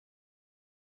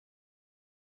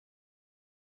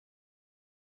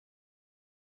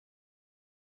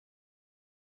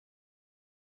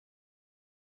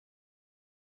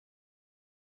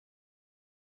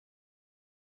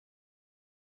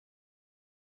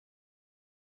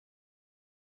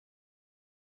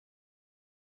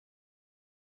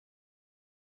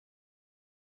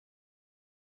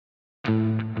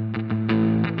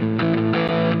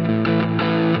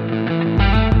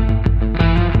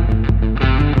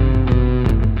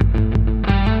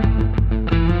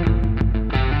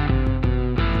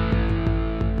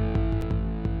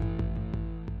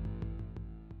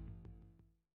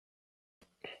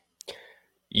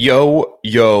Yo,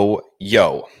 yo,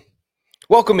 yo.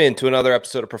 Welcome into another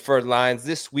episode of Preferred Lines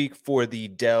this week for the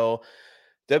Dell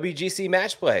WGC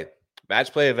Match Play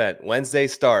event. Wednesday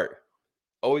start.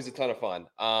 Always a ton of fun.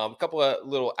 A couple of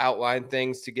little outline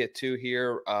things to get to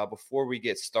here before we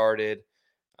get started.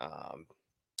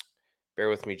 Bear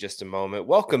with me just a moment.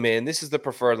 Welcome in. This is the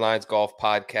Preferred Lines Golf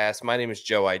Podcast. My name is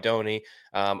Joe Idoni.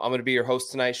 I'm going to be your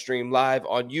host tonight, stream live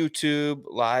on YouTube,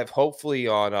 live hopefully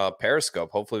on Periscope.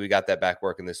 Hopefully we got that back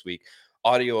working this week.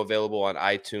 Audio available on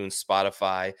iTunes,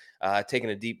 Spotify. Taking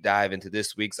a deep dive into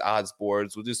this week's odds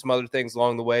boards. We'll do some other things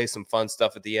along the way, some fun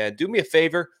stuff at the end. Do me a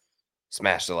favor,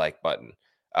 smash the like button,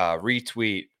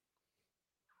 retweet,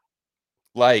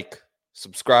 like,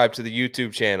 subscribe to the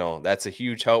YouTube channel. That's a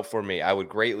huge help for me. I would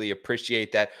greatly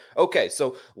appreciate that. Okay,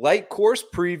 so light course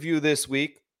preview this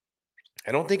week.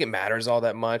 I don't think it matters all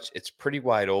that much. It's pretty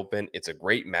wide open. It's a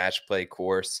great match play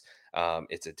course.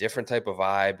 It's a different type of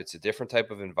vibe. It's a different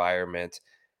type of environment.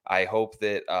 I hope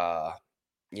that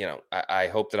I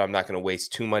hope that I'm not going to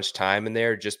waste too much time in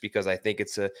there just because I think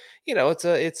it's a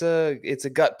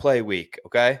gut play week.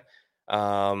 Okay,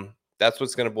 that's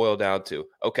what's going to boil down to.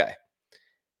 Okay.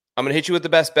 I'm going to hit you with the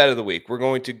best bet of the week. We're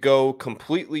going to go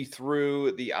completely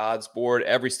through the odds board,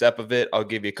 every step of it. I'll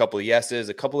give you a couple of yeses,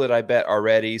 a couple that I bet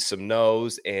already, some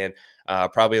no's, and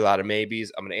probably a lot of maybes.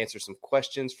 I'm going to answer some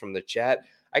questions from the chat.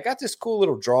 I got this cool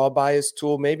little draw bias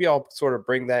tool. Maybe I'll sort of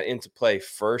bring that into play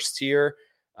first here,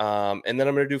 and then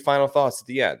I'm going to do final thoughts at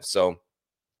the end. So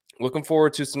looking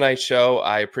forward to tonight's show.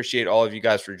 I appreciate all of you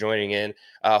guys for joining in.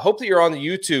 Hope that you're on the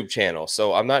YouTube channel.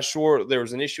 So I'm not sure. There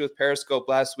was an issue with Periscope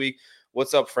last week.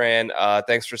 What's up, Fran?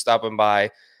 Thanks for stopping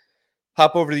by.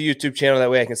 Hop over to the YouTube channel. That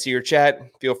way I can see your chat.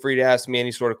 Feel free to ask me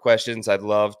any sort of questions. I'd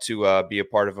love to be a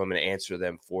part of them and answer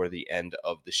them for the end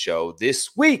of the show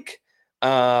this week.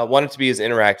 Want it to be as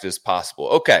interactive as possible.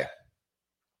 Okay,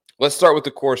 let's start with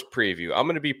the course preview. I'm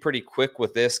going to be pretty quick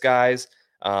with this, guys.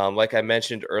 Like I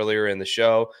mentioned earlier in the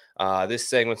show, this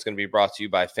segment's going to be brought to you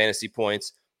by Fantasy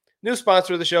Points. New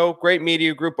sponsor of the show, great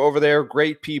media group over there,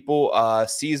 great people,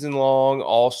 season long,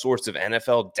 all sorts of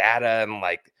NFL data and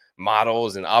like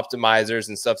models and optimizers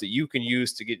and stuff that you can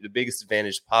use to get the biggest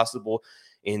advantage possible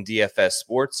in DFS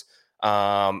sports.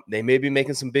 They may be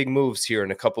making some big moves here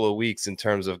in a couple of weeks in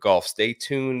terms of golf. Stay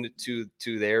tuned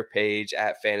to their page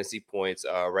at Fantasy Points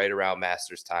right around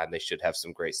Masters time. They should have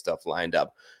some great stuff lined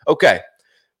up. Okay,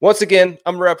 once again,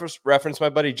 I'm going to reference my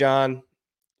buddy John.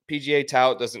 PGA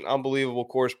Tout does an unbelievable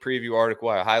course preview article.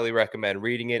 I highly recommend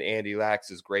reading it. Andy Lax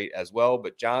is great as well,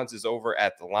 but John's is over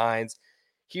at the Lines.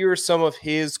 Here are some of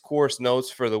his course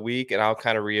notes for the week, and I'll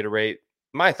kind of reiterate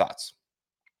my thoughts.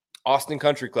 Austin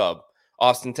Country Club,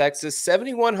 Austin, Texas,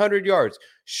 7,100 yards,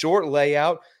 short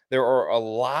layout. There are a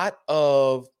lot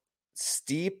of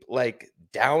steep, like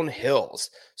downhills,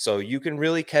 so you can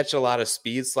really catch a lot of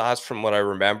speed slots from what I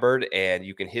remembered, and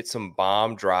you can hit some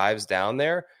bomb drives down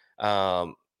there.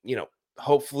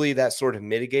 Hopefully that sort of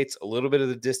mitigates a little bit of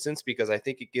the distance because I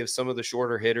think it gives some of the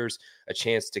shorter hitters a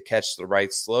chance to catch the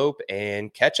right slope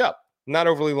and catch up. Not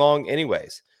overly long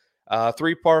anyways.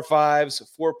 3 par 5s,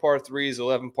 4 par 3s,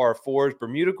 11 par 4s,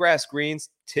 Bermuda grass greens,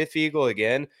 Tiff Eagle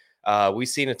again. We've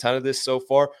seen a ton of this so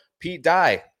far. Pete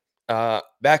Dye,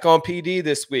 back on PD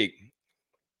this week.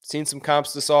 Seen some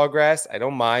comps to Sawgrass. I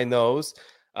don't mind those.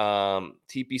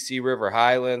 TPC River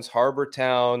Highlands, Harbor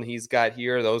Town he's got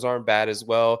here. Those aren't bad as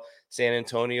well. San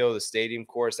Antonio, the stadium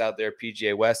course out there,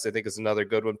 PGA West, I think is another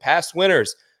good one. Past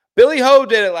winners. Billy Ho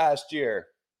did it last year.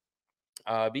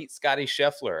 Beat Scotty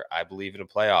Scheffler, I believe, in a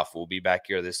playoff. We'll be back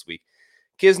here this week.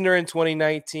 Kisner in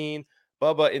 2019,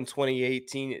 Bubba in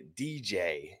 2018,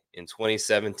 DJ in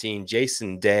 2017,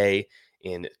 Jason Day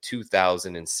in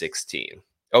 2016.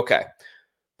 Okay.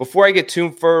 Before I get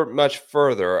too much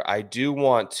further, I do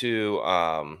want to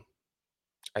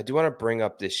bring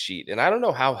up this sheet, and I don't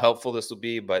know how helpful this will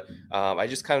be, but I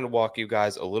just kind of walk you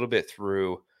guys a little bit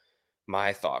through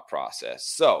my thought process.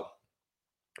 So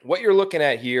what you're looking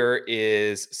at here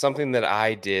is something that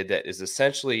I did that is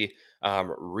essentially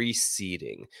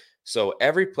reseeding. So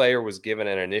every player was given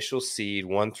an initial seed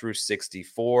 1 through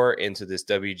 64 into this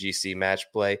WGC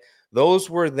match play.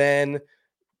 Those were then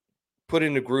put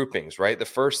into groupings, right? The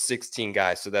first 16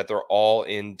 guys so that they're all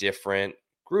in different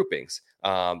groupings.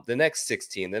 The next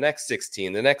 16, the next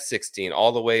 16, the next 16,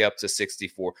 all the way up to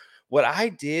 64. What I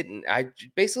did, and I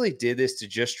basically did this to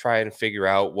just try and figure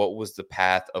out what was the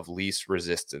path of least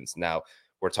resistance. Now,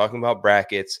 we're talking about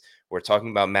brackets. We're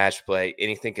talking about match play.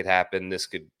 Anything could happen. This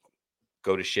could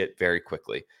go to shit very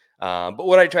quickly. But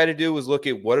what I try to do was look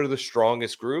at what are the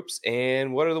strongest groups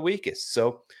and what are the weakest.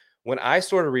 So when I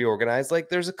sort of reorganized, like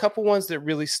there's a couple ones that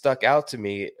really stuck out to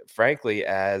me, frankly,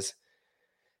 as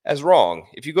as wrong.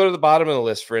 If you go to the bottom of the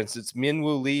list, for instance,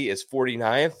 Minwoo Lee is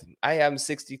 49th. I have him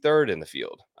 63rd in the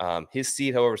field. His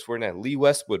seed, however, is 49. Lee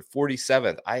Westwood,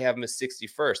 47th. I have him as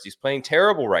 61st. He's playing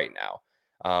terrible right now.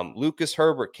 Lucas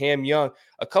Herbert, Cam Young,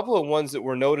 a couple of ones that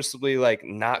were noticeably like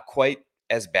not quite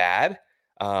as bad.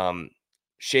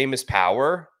 Seamus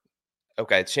Power.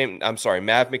 Okay,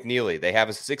 Mav McNeely. They have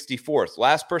a 64th.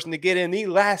 Last person to get in the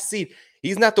last seed.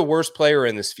 He's not the worst player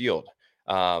in this field.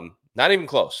 Not even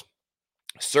close.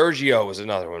 Sergio was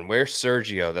another one. Where's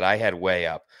Sergio that I had way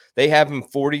up? They have him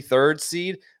 43rd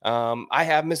seed. I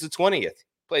have him as the 20th.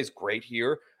 Plays great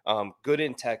here. Good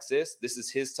in Texas. This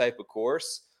is his type of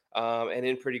course, and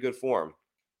in pretty good form.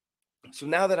 So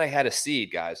now that I had a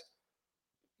seed, guys,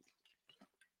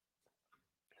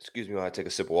 excuse me while I take a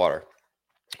sip of water.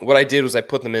 What I did was I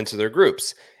put them into their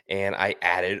groups, and I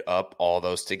added up all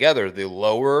those together. The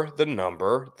lower the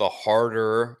number, the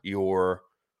harder your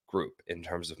group in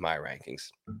terms of my rankings.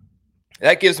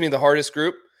 That gives me the hardest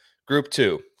group, Group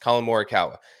 2, Colin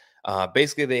Morikawa.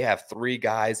 Basically, they have 3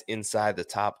 guys inside the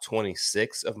top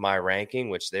 26 of my ranking,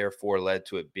 which therefore led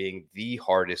to it being the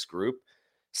hardest group.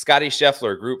 Scotty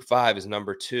Scheffler, Group 5, is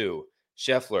number 2.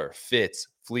 Scheffler, Fitz,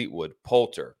 Fleetwood,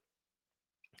 Poulter.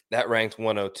 That ranked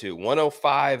 102.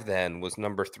 105 then was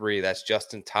number 3. That's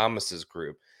Justin Thomas's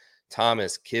group.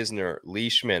 Thomas, Kisner,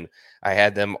 Leishman. I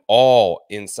had them all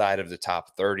inside of the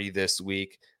top 30 this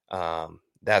week.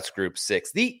 That's Group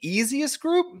 6. The easiest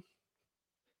group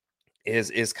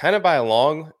is kind of by a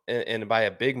long and by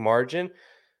a big margin,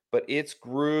 but it's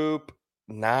Group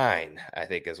 9, I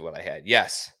think is what I had.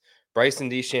 Yes, Bryson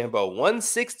DeChambeau,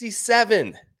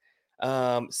 167.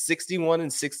 61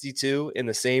 and 62 in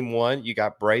the same one. You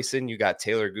got Bryson, you got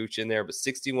Taylor Gooch in there, but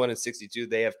 61 and 62,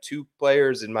 they have 2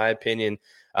 players, in my opinion,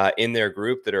 in their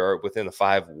group that are within the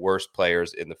 5 worst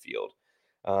players in the field.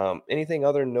 Anything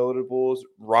other notables?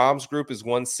 Rahm's group is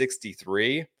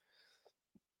 163.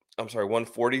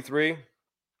 143.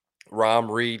 Rahm,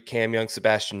 Reed, Cam Young,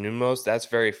 Sebastian Numos. That's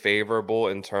very favorable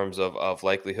in terms of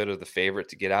likelihood of the favorite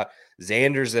to get out.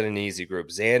 Xander's in an easy group.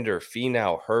 Xander,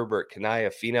 Finau, Herbert, Kanaya.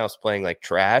 Finau's playing like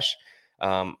trash.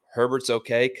 Herbert's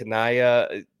okay.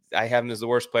 Kanaya, I have him as the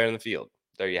worst player in the field.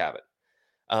 There you have it.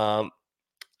 I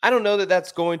don't know that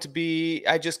that's going to be –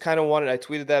 I just kind of I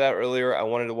tweeted that out earlier. I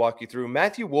wanted to walk you through.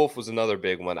 Matthew Wolff was another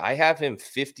big one. I have him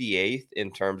 58th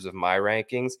in terms of my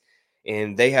rankings,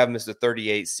 and they have him as the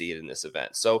 38th seed in this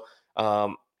event. So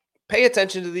pay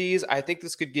attention to these. I think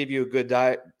this could give you a good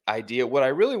idea. What I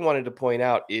really wanted to point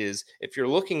out is if you're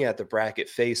looking at the bracket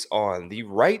face on the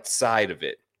right side of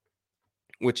it,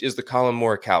 which is the Colin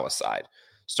Morikawa side,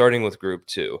 starting with Group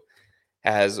 2,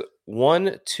 has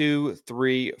 1, 2,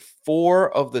 3,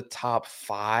 4 of the top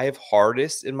 5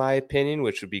 hardest, in my opinion,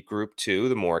 which would be Group 2,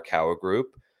 the Morikawa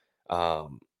group,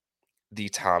 the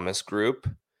Thomas group,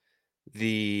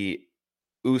 the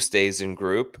Oosthuizen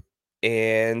group,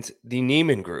 and the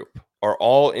Neiman group are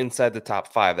all inside the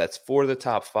top 5. That's 4 of the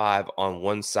top 5 on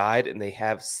one side, and they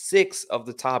have 6 of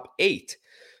the top 8.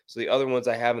 So the other ones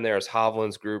I have in there is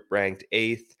Hovland's group ranked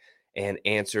 8th and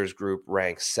Answer's group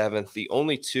ranked 7th. The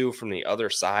only 2 from the other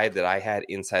side that I had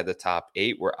inside the top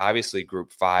 8 were obviously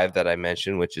Group 5 that I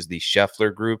mentioned, which is the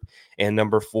Scheffler group, and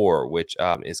number 4, which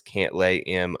is Cantlay,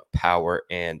 M, Power,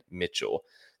 and Mitchell.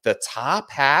 The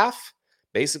top half,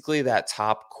 basically that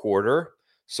top quarter,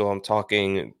 so I'm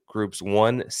talking groups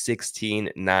 1, 16,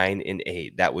 9, and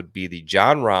 8. That would be the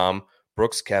Jon Rahm,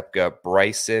 Brooks Koepka,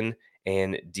 Bryson,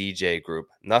 and DJ group.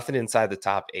 Nothing inside the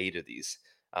top 8 of these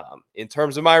in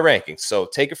terms of my rankings. So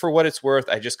take it for what it's worth.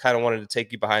 I just kind of wanted to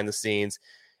take you behind the scenes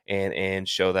and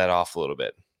show that off a little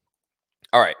bit.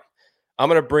 All right. I'm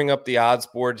going to bring up the odds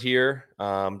board here.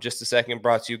 Just a second.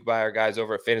 Brought to you by our guys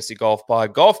over at Fantasy Golf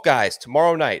Pod. Golf Guys,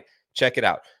 tomorrow night. Check it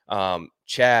out.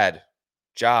 Chad,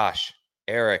 Josh,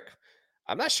 Eric.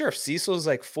 I'm not sure if Cecil is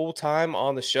like full-time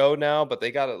on the show now, but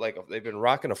they got it like they've been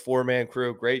rocking a 4-man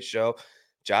crew. Great show.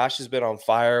 Josh has been on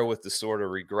fire with the sort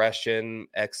of regression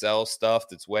XL stuff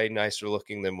that's way nicer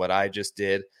looking than what I just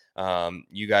did.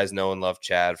 You guys know and love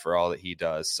Chad for all that he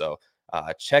does. So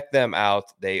check them out.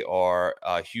 They are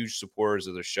huge supporters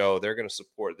of the show. They're going to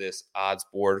support this odds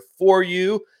board for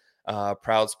you.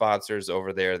 Proud sponsors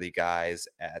over there, the guys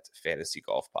at Fantasy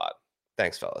Golf Pod.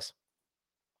 Thanks, fellas.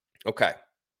 Okay.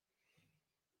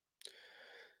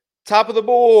 Top of the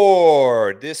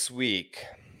board this week,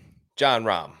 Jon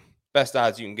Rahm. Best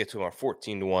odds you can get to him are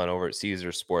 14-1 over at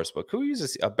Caesars Sportsbook. Who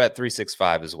uses a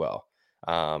Bet365 as well?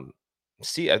 How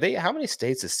many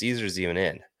states is Caesars even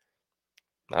in?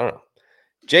 I don't know.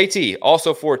 JT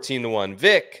also 14-1.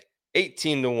 Vic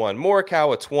 18-1.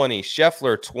 Morikawa 20.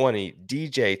 Scheffler 20.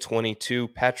 DJ 22.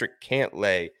 Patrick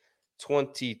Cantlay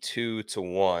 22 to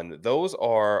 1. Those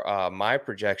are my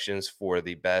projections for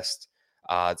the best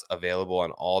odds available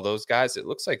on all those guys. It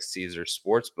looks like Caesar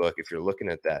Sportsbook, if you're looking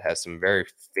at that, has some very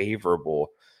favorable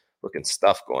looking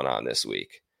stuff going on this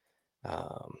week.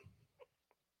 Um,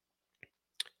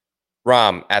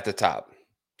 Rom at the top.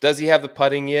 Does he have the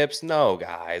putting yips? No,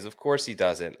 guys. Of course he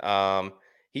doesn't.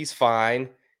 He's fine.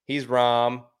 He's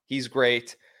Rom. He's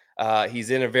great. He's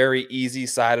in a very easy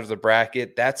side of the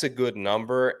bracket. That's a good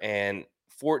number. And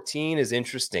 14 is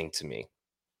interesting to me.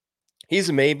 He's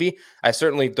a maybe. I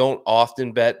certainly don't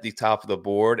often bet the top of the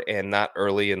board and not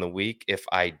early in the week. If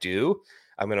I do,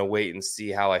 I'm going to wait and see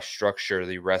how I structure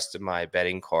the rest of my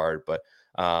betting card. But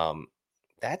um,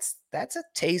 that's a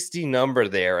tasty number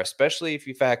there, especially if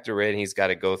you factor in he's got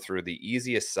to go through the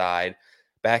easiest side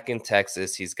back in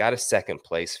Texas. He's got a second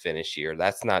place finish here.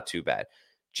 That's not too bad.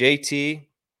 JT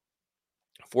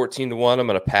 14 to 1, I'm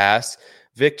going to pass.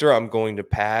 Victor, I'm going to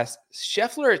pass.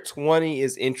 Scheffler at 20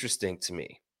 is interesting to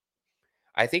me.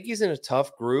 I think he's in a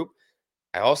tough group.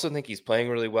 I also think he's playing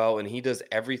really well, and he does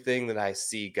everything that I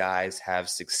see guys have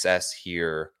success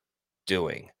here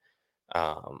doing.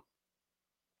 Um,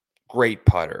 Great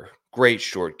putter, great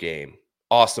short game,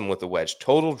 awesome with the wedge,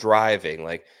 total driving.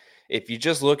 Like if you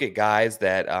just look at guys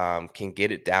that can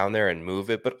get it down there and move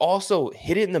it, but also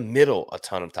hit it in the middle a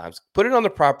ton of times, put it on the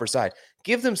proper side,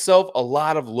 give themselves a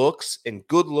lot of looks and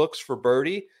good looks for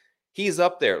birdie. He's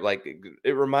up there. Like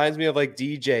it reminds me of like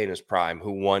DJ in his prime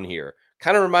who won here.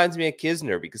 Kind of reminds me of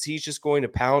Kisner because he's just going to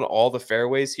pound all the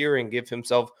fairways here and give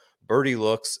himself birdie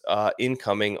looks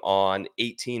incoming on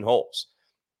 18 holes.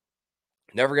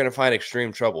 Never going to find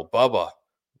extreme trouble. Bubba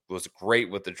was great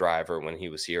with the driver when he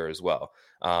was here as well.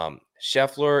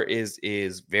 Scheffler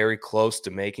is very close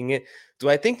to making it. Do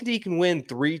I think that he can win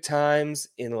 3 times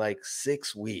in like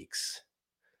 6 weeks?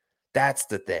 That's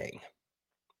the thing.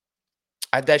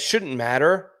 That shouldn't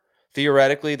matter.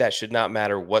 Theoretically, that should not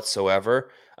matter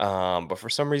whatsoever. But for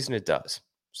some reason, it does.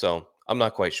 So I'm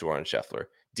not quite sure on Scheffler.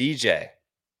 DJ.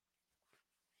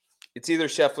 It's either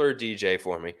Scheffler or DJ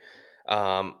for me.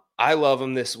 I love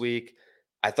him this week.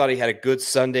 I thought he had a good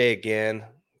Sunday again.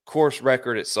 Course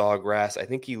record at Sawgrass. I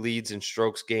think he leads in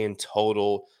strokes gained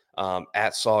total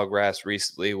at Sawgrass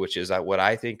recently, which is what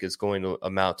I think is going to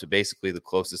amount to basically the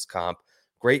closest comp.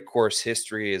 Great course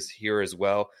history is here as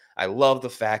well. I love the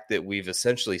fact that we've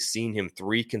essentially seen him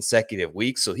 3 consecutive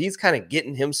weeks. So he's kind of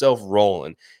getting himself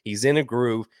rolling. He's in a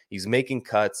groove. He's making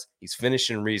cuts. He's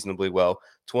finishing reasonably well.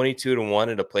 22 to 1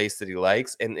 at a place that he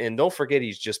likes. And don't forget,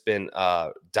 he's just been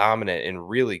dominant and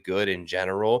really good in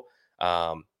general.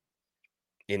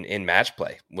 In match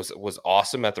play was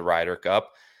awesome at the Ryder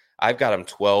Cup. I've got him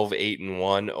 12, 8, and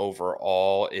 1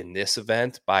 overall in this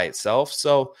event by itself.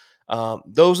 So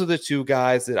those are the 2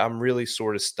 guys that I'm really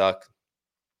sort of stuck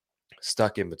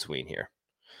in between here.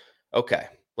 Okay,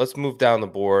 let's move down the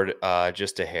board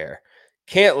just a hair.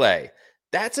 Cantlay,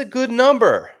 that's a good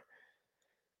number.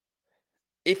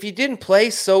 If he didn't play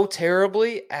so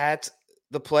terribly at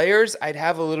the Players, I'd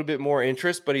have a little bit more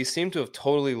interest, but he seemed to have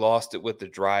totally lost it with the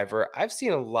driver. I've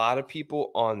seen a lot of people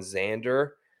on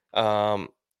Xander.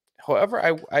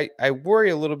 However, I worry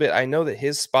a little bit. I know that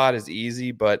his spot is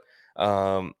easy, but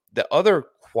the other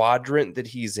quadrant that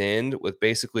he's in with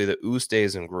basically the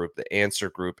Oosthuizen group, the Answer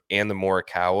group, and the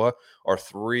Morikawa are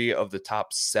 3 of the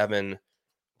top 7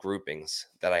 groupings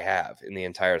that I have in the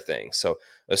entire thing. So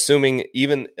assuming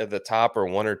even at the top or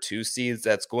 1 or 2 seeds,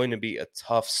 that's going to be a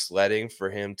tough sledding for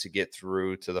him to get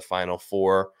through to the final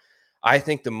 4. I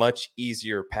think the much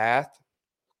easier path,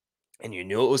 and you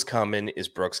knew it was coming, is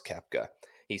Brooks Koepka.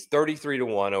 He's 33 to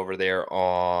 1 over there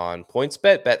on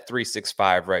PointsBet, bet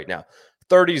 365 right now.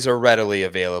 30s are readily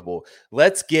available.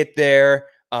 Let's get there.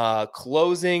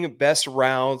 Closing best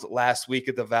rounds last week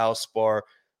at the Valspar.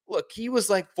 Look, he was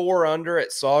like 4 under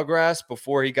at Sawgrass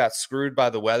before he got screwed by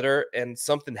the weather and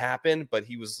something happened, but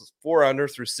he was 4 under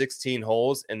through 16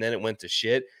 holes and then it went to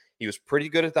shit. He was pretty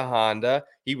good at the Honda.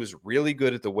 He was really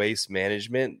good at the waste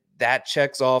management. That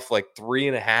checks off like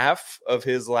 3.5 of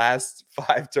his last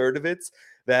 5 tournaments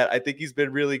that I think he's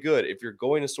been really good. If you're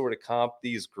going to sort of comp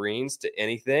these greens to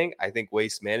anything, I think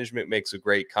waste management makes a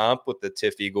great comp with the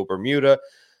TifEagle Bermuda.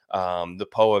 The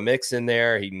POA mix in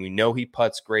there. We know he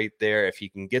putts great there. If he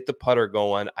can get the putter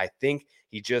going, I think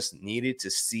he just needed to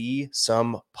see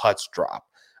some putts drop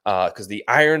because the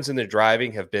irons and the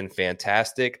driving have been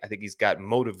fantastic. I think he's got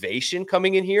motivation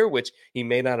coming in here, which he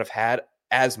may not have had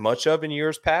as much of in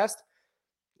years past.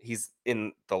 He's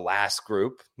in the last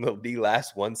group, the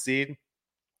last 1 seed.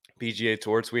 PGA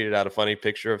Tour tweeted out a funny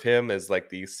picture of him as like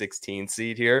the 16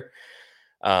 seed here.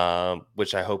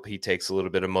 which I hope he takes a little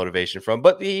bit of motivation from.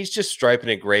 But he's just striping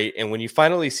it great. And when you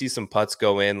finally see some putts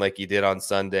go in like he did on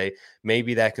Sunday,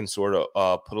 maybe that can sort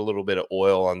of put a little bit of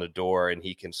oil on the door and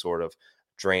he can sort of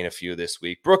drain a few this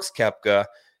week. Brooks Koepka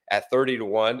at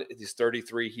 30-1. He's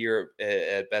 33 here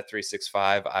at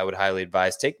Bet365. I would highly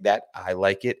advise take that. I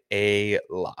like it a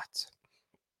lot.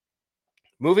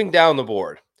 Moving down the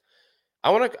board, I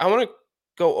want to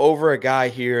go over a guy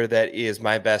here that is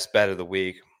my best bet of the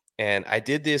week. And I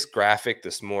did this graphic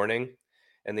this morning,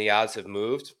 and the odds have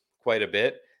moved quite a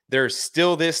bit. There's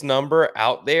still this number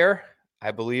out there,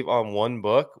 I believe, on one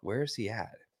book. Where is he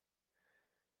at?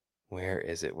 Where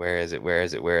is it? Where is it? Where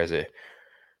is it? Where is it?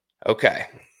 Okay.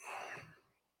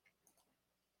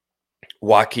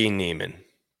 Joaquin Niemann.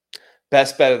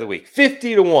 Best bet of the week.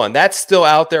 50-1. That's still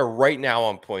out there right now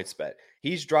on PointsBet.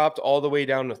 He's dropped all the way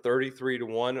down to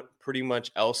 33-1 pretty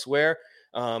much elsewhere.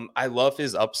 I love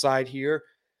his upside here.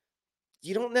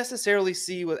 You don't necessarily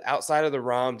see with outside of the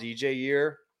Rahm DJ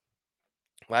year.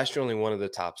 Last year, only one of the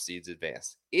top seeds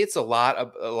advanced. It's a lot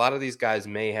of these guys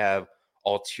may have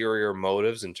ulterior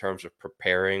motives in terms of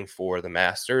preparing for the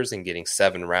Masters, and getting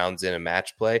 7 rounds in a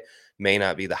match play may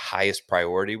not be the highest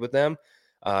priority with them,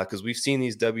 because we've seen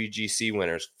these WGC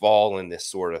winners fall in this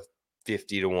sort of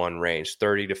 50-1 range,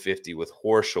 30-50 with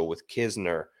Horschel, with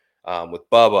Kisner, with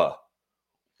Bubba,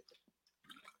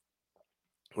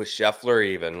 with Scheffler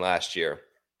even last year.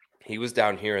 He was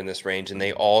down here in this range, and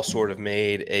they all sort of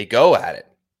made a go at it.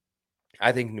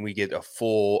 I think we get a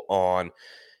full-on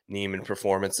Niemann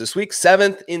performance this week.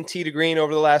 7th in tee to green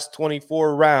over the last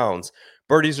 24 rounds.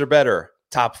 Birdies are better,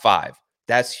 top 5.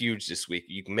 That's huge this week.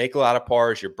 You can make a lot of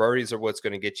pars. Your birdies are what's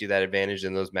going to get you that advantage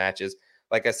in those matches.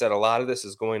 Like I said, a lot of this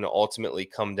is going to ultimately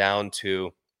come down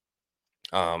to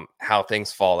how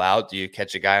things fall out. Do you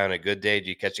catch a guy on a good day? Do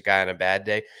you catch a guy on a bad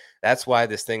day? That's why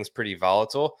this thing's pretty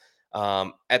volatile.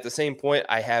 At the same point,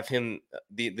 I have him,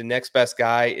 the next best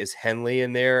guy is Henley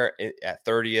in there at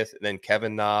 30th, then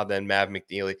Kevin Na, then Mav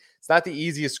McNeely. It's not the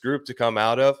easiest group to come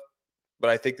out of, but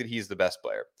I think that he's the best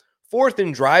player. 4th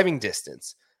in driving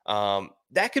distance.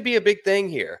 That could be a big thing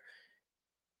here.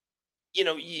 You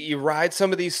know, you ride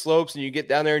some of these slopes and you get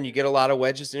down there and you get a lot of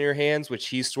wedges in your hands, which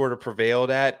he's sort of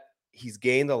prevailed at. He's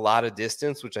gained a lot of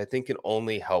distance, which I think can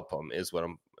only help him, is what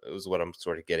I'm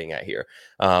sort of getting at here.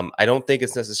 I don't think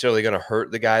it's necessarily going to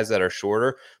hurt the guys that are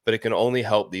shorter, but it can only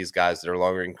help these guys that are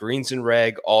longer. And greens and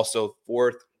reg, also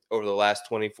 4th over the last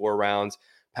 24 rounds.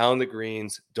 Pound the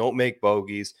greens, don't make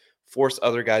bogeys, force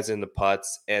other guys into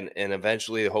putts, and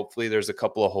eventually, hopefully, there's a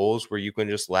couple of holes where you can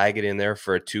just lag it in there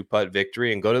for a 2-putt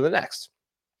victory and go to the next.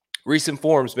 Recent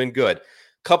form's been good.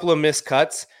 Couple of missed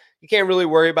cuts. You can't really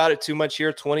worry about it too much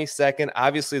here. 22nd,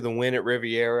 obviously the win at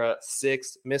Riviera.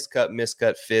 6th,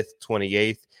 miscut, 5th,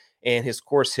 28th. And his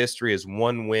course history is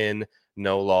 1 win,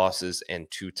 no losses, and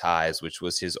 2 ties, which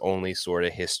was his only sort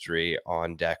of history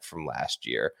on deck from last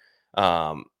year.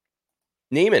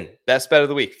 Niemann, best bet of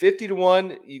the week.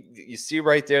 50-1. You see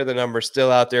right there, the number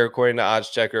still out there according to Odds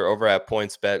Checker over at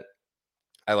PointsBet.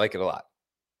 I like it a lot.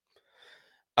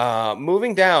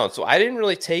 Moving down. So I didn't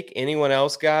really take anyone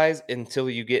else, guys, until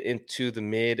you get into the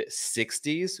mid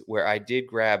 60s, where I did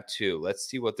grab 2. Let's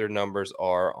see what their numbers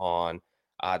are on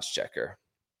Odds Checker.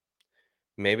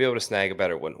 Maybe able to snag a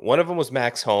better one. One of them was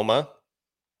Max Homa.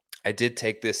 I did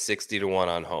take this 60-1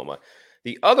 on Homa.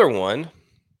 The other one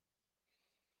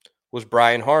was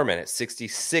Brian Harman at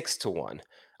 66-1.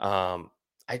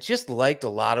 I just liked a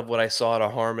lot of what I saw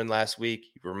at Harman last week.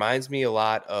 He reminds me a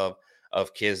lot of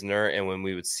Kisner, and when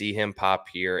we would see him pop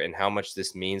here and how much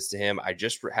this means to him. I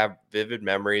just have vivid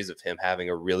memories of him having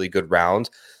a really good round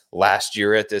last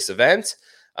year at this event.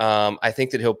 I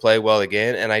think that he'll play well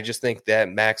again, and I just think that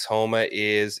Max Homa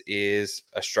is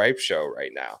a stripe show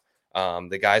right now.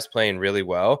 The guy's playing really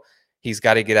well. He's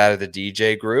got to get out of the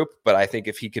DJ group, but I think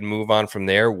if he can move on from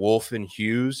there, Wolf and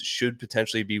Hughes should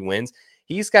potentially be wins.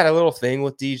 He's got a little thing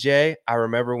with DJ. I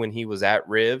remember when he was at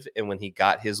Riv and when he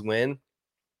got his win,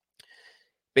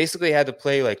 basically had to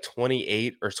play like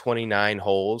 28 or 29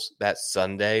 holes that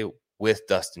Sunday with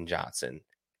Dustin Johnson.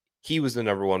 He was the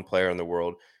number 1 player in the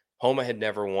world. Homa had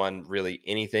never won really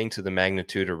anything to the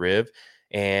magnitude of Riv.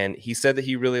 And he said that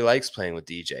he really likes playing with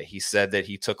DJ. He said that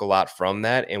he took a lot from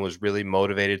that and was really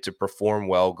motivated to perform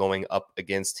well going up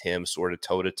against him sort of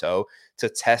toe-to-toe to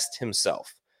test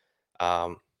himself.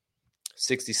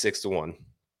 66-1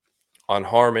 on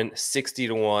Harman,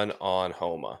 60-1 on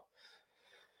Homa.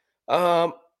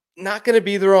 Not going to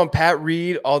be there on Pat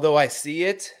Reed, although I see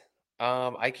it.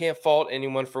 I can't fault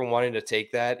anyone for wanting to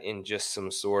take that in just some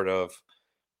sort of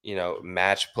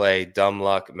match play, dumb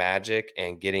luck magic,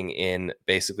 and getting in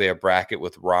basically a bracket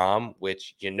with Rom,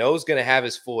 which is going to have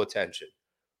his full attention.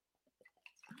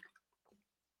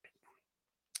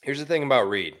 Here's the thing about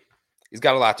Reed. He's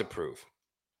got a lot to prove.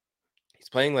 He's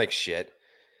playing like shit.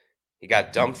 He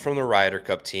got dumped from the Ryder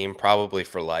Cup team, probably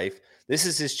for life. This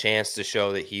is his chance to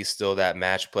show that he's still that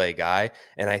match play guy.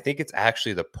 And I think it's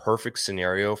actually the perfect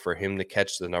scenario for him to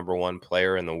catch the number one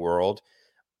player in the world,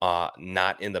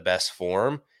 not in the best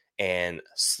form, and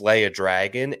slay a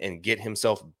dragon and get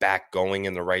himself back going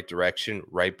in the right direction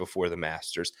right before the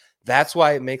Masters. That's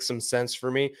why it makes some sense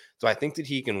for me. Do I think that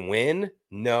he can win?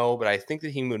 No, but I think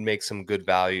that he would make some good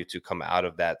value to come out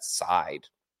of that side,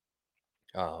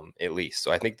 at least.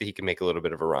 So I think that he can make a little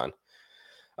bit of a run.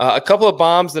 A couple of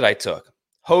bombs that I took.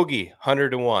 Hoagie,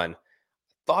 100-1.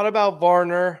 Thought about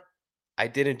Varner. I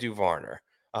didn't do Varner.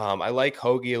 I like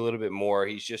Hoagie a little bit more.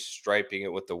 He's just striping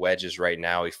it with the wedges right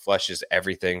now. He flushes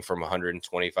everything from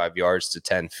 125 yards to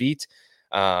 10 feet.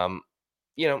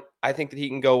 I think that he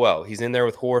can go well. He's in there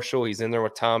with Horschel. He's in there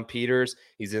with Tom Peters.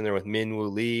 He's in there with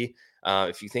Minwoo Lee.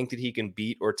 If you think that he can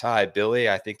beat or tie Billy,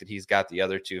 I think that he's got the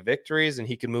other two victories and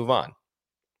he can move on.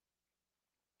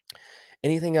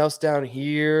 Anything else down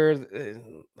here?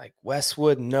 Like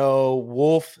Westwood, no.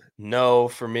 Wolf, no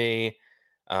for me.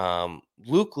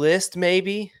 Luke List,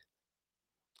 maybe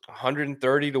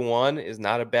 130-1 is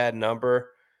not a bad number.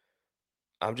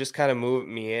 I'm just kind of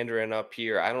meandering up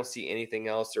here. I don't see anything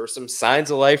else. There are some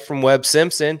signs of life from Webb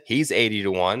Simpson. He's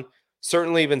 80-1.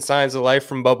 Certainly even signs of life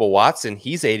from Bubba Watson.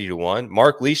 He's 80-1.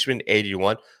 Mark Leishman,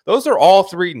 80-1. Those are all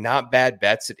three not bad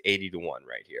bets at 80-1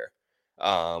 right here.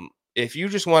 If you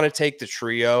just want to take the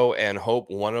trio and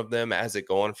hope one of them has it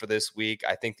going for this week,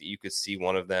 I think that you could see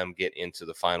one of them get into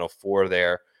the final four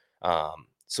there.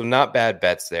 So not bad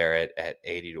bets there at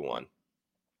 80-1.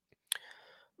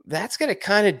 That's going to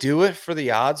kind of do it for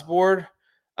the odds board.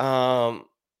 Unless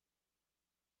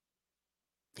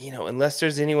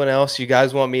there's anyone else you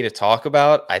guys want me to talk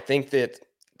about, I think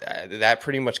that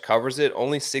pretty much covers it.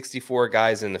 Only 64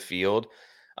 guys in the field.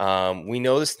 We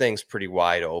know this thing's pretty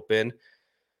wide open.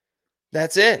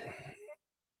 That's it.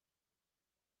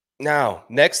 Now,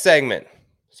 next segment,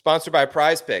 sponsored by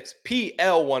Prize Picks.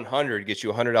 PL100 gets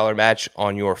you a $100 match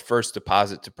on your first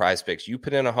deposit to Prize Picks. You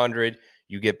put in 100,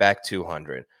 you get back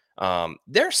 200.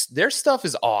 Their stuff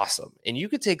is awesome, and you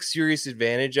could take serious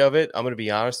advantage of it. I'm going to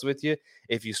be honest with you.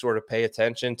 If you sort of pay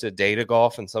attention to Data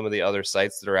Golf and some of the other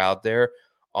sites that are out there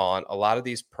on a lot of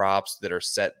these props that are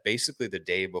set basically the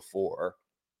day before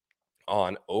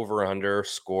on over under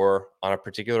score on a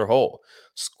particular hole,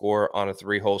 score on a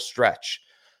 3-hole stretch.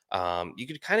 You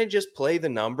could kind of just play the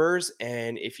numbers,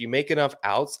 and if you make enough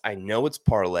outs, I know it's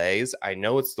parlays. I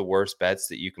know it's the worst bets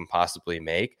that you can possibly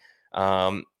make.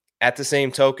 At the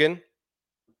same token,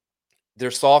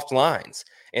 they're soft lines,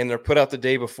 and they're put out the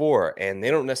day before, and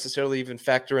they don't necessarily even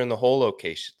factor in the hole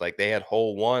location. Like they had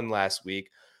hole 1 last week,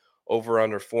 over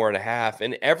under 4.5,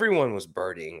 and everyone was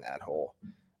birdieing that hole.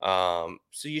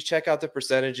 So you check out the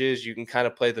percentages. You can kind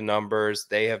of play the numbers.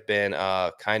 They have been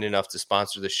kind enough to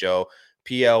sponsor the show.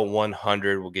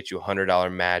 PL100 will get you a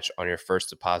 $100 match on your first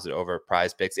deposit over at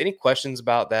Prize Picks. Any questions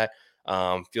about that?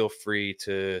 Feel free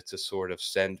to sort of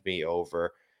send me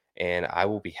over, and I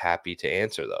will be happy to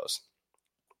answer those.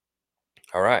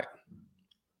 All right.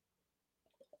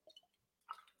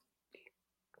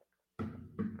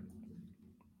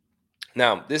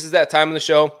 Now, this is that time of the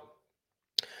show.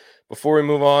 Before we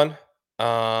move on,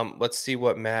 let's see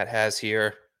what Matt has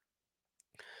here.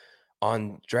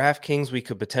 On DraftKings, we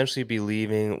could potentially be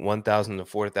leaving 1,000 to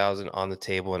 4,000 on the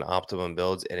table in optimum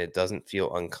builds, and it doesn't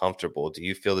feel uncomfortable. Do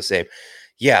you feel the same?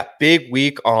 Yeah, big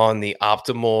week on the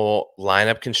optimal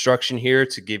lineup construction here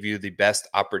to give you the best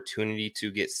opportunity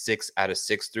to get 6 out of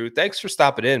 6 through. Thanks for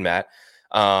stopping in, Matt.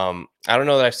 I don't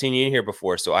know that I've seen you in here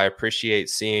before, so I appreciate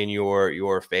seeing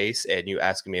your face and you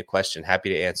asking me a question. Happy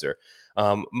to answer.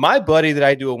 My buddy that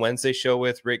I do a Wednesday show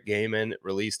with, Rick Gaiman,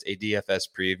 released a DFS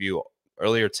preview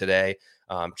earlier today.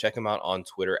 Check him out on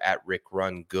Twitter at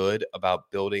RickRunGood about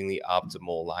building the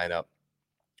optimal lineup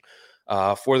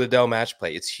for the Dell match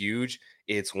play. It's huge.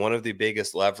 It's one of the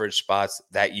biggest leverage spots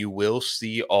that you will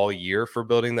see all year for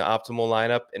building the optimal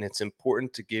lineup. And it's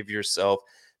important to give yourself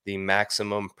the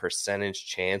maximum percentage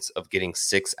chance of getting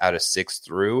 6 out of 6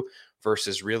 through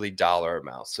versus really dollar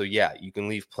amounts. So yeah, you can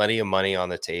leave plenty of money on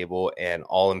the table, and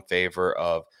all in favor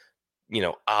of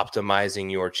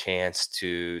optimizing your chance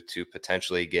to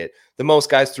potentially get the most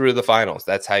guys through to the finals.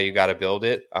 That's how you got to build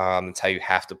it. That's how you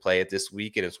have to play it this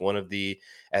week. And it's one of the,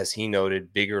 as he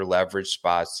noted, bigger leverage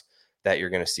spots that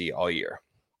you're going to see all year.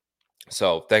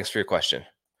 So thanks for your question.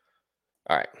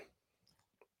 All right.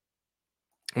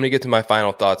 Let me get to my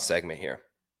final thoughts segment here.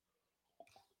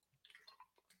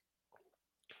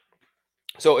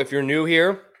 So if you're new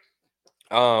here,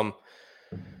 um,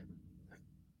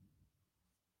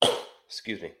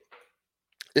 excuse me.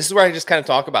 This is where I just kind of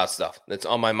talk about stuff that's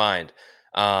on my mind.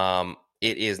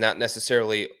 It is not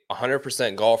necessarily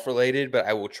 100% golf related, but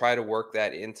I will try to work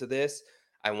that into this.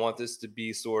 I want this to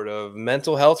be sort of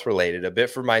mental health related, a bit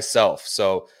for myself.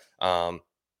 So, um,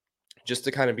 just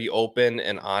to kind of be open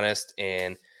and honest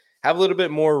and have a little bit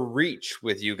more reach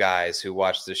with you guys who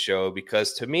watch the show,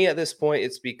 because to me at this point,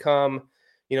 it's become,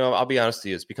 I'll be honest with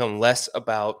you, it's become less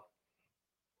about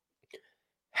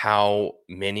how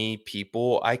many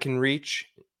people I can reach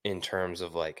in terms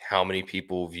of like how many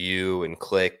people view and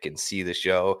click and see the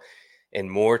show, and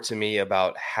more to me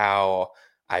about how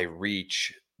I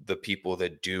reach the people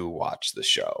that do watch the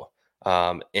show.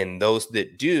 And those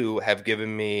that do have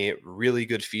given me really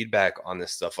good feedback on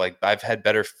this stuff. Like I've had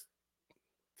better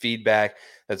feedback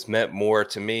that's meant more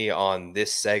to me on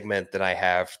this segment than I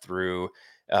have through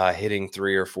hitting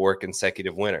 3 or 4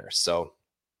 consecutive winners. So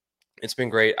it's been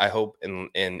great. I hope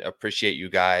and appreciate you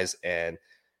guys and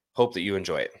hope that you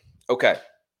enjoy it. Okay.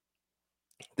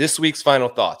 This week's final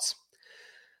thoughts.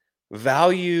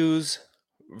 Values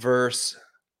versus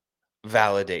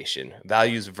validation.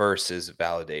 Values versus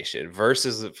validation.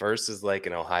 Versus like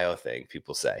an Ohio thing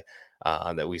people say,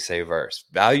 that we say verse.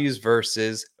 Values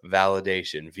versus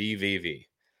validation. VVV. A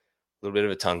little bit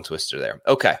of a tongue twister there.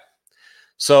 Okay.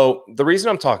 So the reason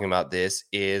I'm talking about this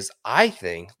is I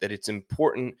think that it's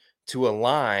important to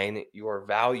align your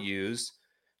values,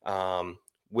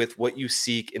 with what you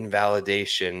seek in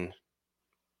validation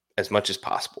as much as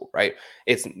possible, right?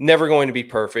 It's never going to be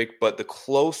perfect, but the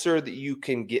closer that you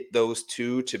can get those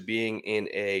two to being in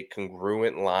a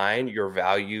congruent line, your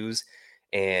values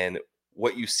and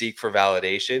what you seek for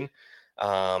validation,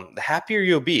 the happier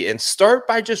you'll be. And start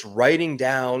by just writing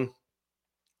down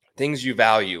things you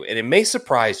value. And it may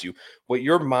surprise you. What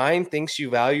your mind thinks you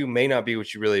value may not be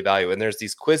what you really value. And there's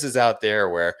these quizzes out there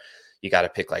where you got to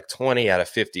pick like 20 out of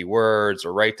 50 words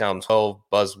or write down 12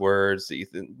 buzzwords,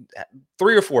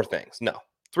 3 or 4 things. No,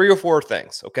 3 or 4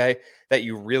 things, okay, that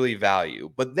you really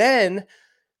value. But then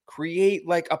create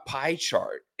like a pie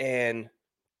chart and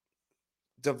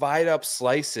divide up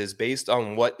slices based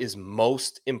on what is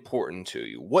most important to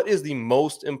you. What is the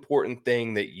most important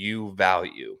thing that you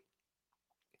value?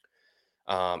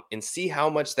 And see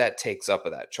how much that takes up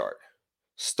of that chart.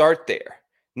 Start there.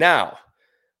 Now,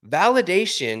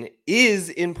 validation is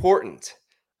important.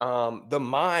 The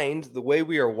mind, the way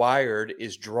we are wired,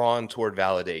 is drawn toward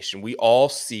validation. We all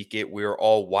seek it. We're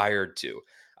all wired to.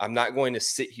 I'm not going to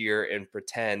sit here and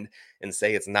pretend and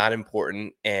say it's not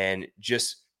important and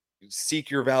just seek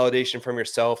your validation from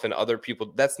yourself and other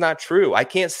people. That's not true. I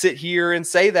can't sit here and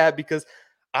say that because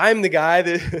I'm the guy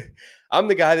that I'm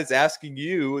the guy that's asking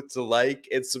you to like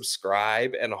and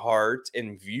subscribe and heart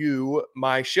and view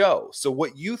my show. So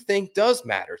what you think does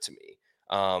matter to me.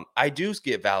 I do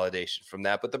get validation from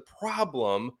that, but the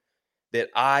problem that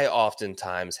I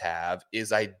oftentimes have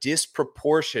is I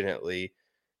disproportionately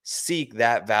seek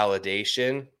that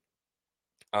validation,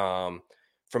 um,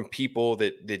 from people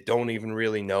that don't even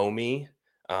really know me,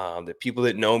 the people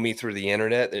that know me through the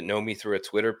internet, that know me through a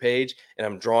Twitter page, and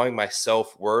I'm drawing my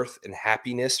self worth and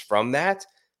happiness from that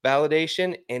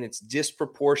validation, and it's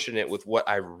disproportionate with what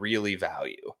I really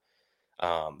value.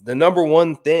 The number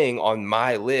one thing on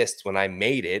my list when I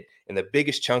made it, and the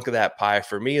biggest chunk of that pie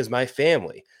for me, is my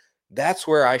family. That's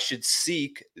where I should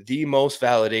seek the most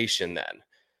validation then.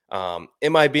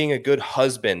 Am I being a good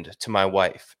husband to my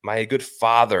wife? Am I a good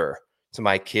father to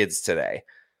my kids today?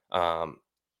 Um,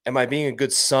 am I being a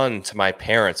good son to my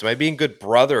parents? Am I being a good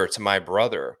brother to my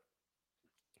brother?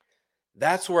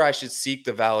 That's where I should seek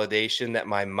the validation that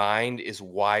my mind is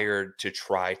wired to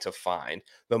try to find.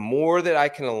 The more that I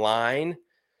can align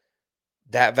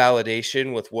that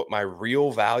validation with what my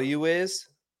real value is,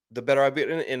 the better I'll be.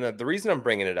 And the reason I'm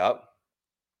bringing it up,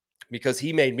 because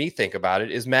he made me think about it,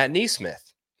 is Matt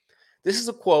Neesmith. This is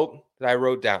a quote that I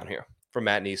wrote down here from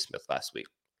Matt Neesmith last week.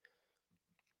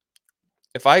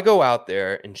 If I go out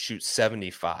there and shoot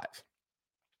 75,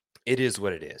 it is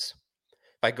what it is.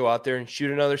 If I go out there and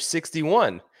shoot another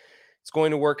 61, it's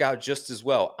going to work out just as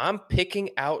well. I'm picking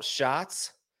out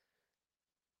shots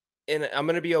and I'm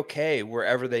going to be okay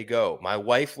wherever they go. My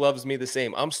wife loves me the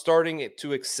same. I'm starting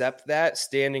to accept that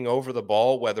standing over the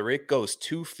ball, whether it goes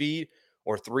 2 feet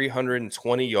or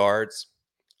 320 yards,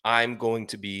 I'm going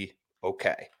to be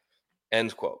okay.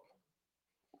 End quote.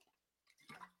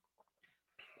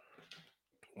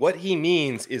 What he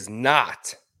means is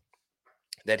not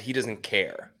that he doesn't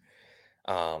care.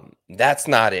 That's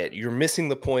not it. You're missing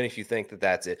the point if you think that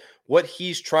that's it. What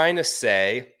he's trying to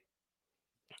say,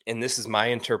 and this is my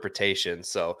interpretation,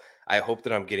 so I hope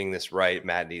that I'm getting this right,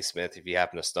 Matt Neesmith, if you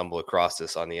happen to stumble across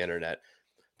this on the internet.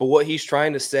 But what he's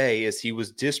trying to say is he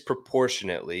was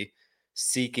disproportionately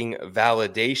seeking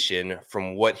validation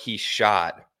from what he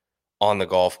shot on the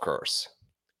golf course.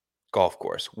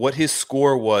 What his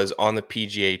score was on the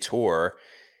PGA Tour,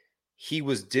 he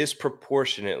was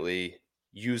disproportionately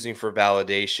using for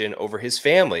validation over his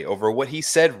family, over what he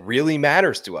said really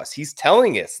matters to us. He's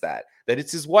telling us that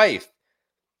it's his wife.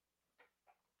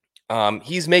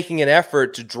 He's making an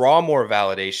effort to draw more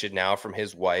validation now from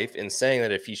his wife and saying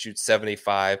that if he shoots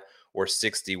 75 or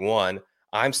 61,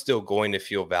 I'm still going to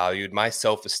feel valued. My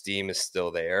self-esteem is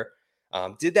still there.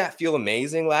 Did that feel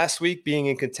amazing last week being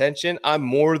in contention? I'm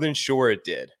more than sure it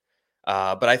did.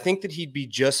 But I think that he'd be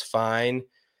just fine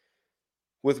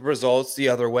with results the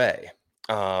other way,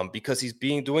 because he's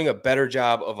doing a better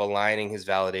job of aligning his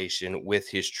validation with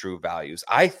his true values.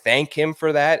 I thank him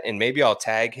for that, and maybe I'll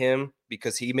tag him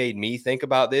because he made me think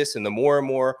about this. And the more and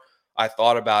more I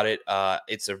thought about it,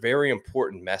 it's a very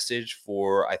important message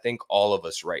for, I think, all of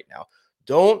us right now.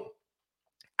 Don't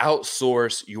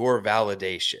outsource your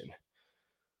validation.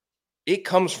 It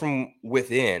comes from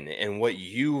within and what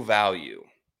you value.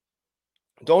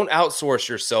 Don't outsource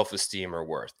your self-esteem or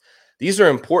worth. These are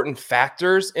important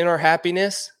factors in our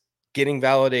happiness, getting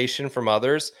validation from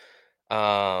others.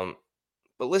 But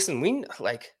listen,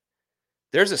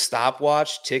 there's a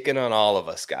stopwatch ticking on all of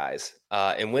us, guys.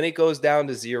 And when it goes down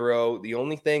to zero, the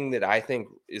only thing that I think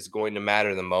is going to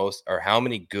matter the most are how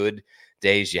many good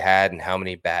days you had and how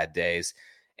many bad days.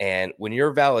 And when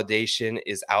your validation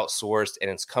is outsourced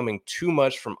and it's coming too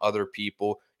much from other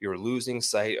people, you're losing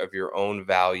sight of your own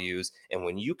values. And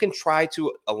when you can try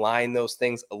to align those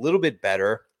things a little bit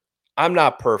better, I'm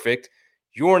not perfect.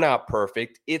 You're not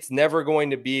perfect. It's never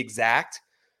going to be exact.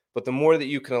 But the more that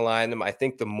you can align them, I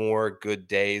think the more good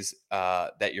days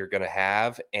that you're going to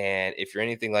have. And if you're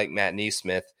anything like Matt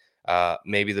Neesmith,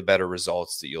 maybe the better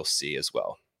results that you'll see as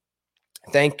well.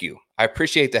 Thank you. I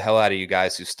appreciate the hell out of you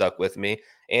guys who stuck with me,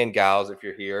 and gals, if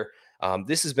you're here.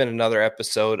 This has been another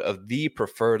episode of the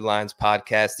Preferred Lines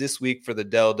podcast this week for the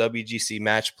Dell WGC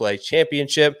Match Play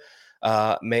Championship.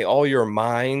 May all your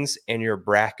minds and your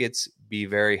brackets be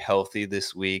very healthy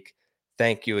this week.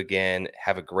 Thank you again.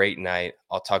 Have a great night.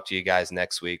 I'll talk to you guys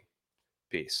next week.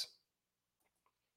 Peace.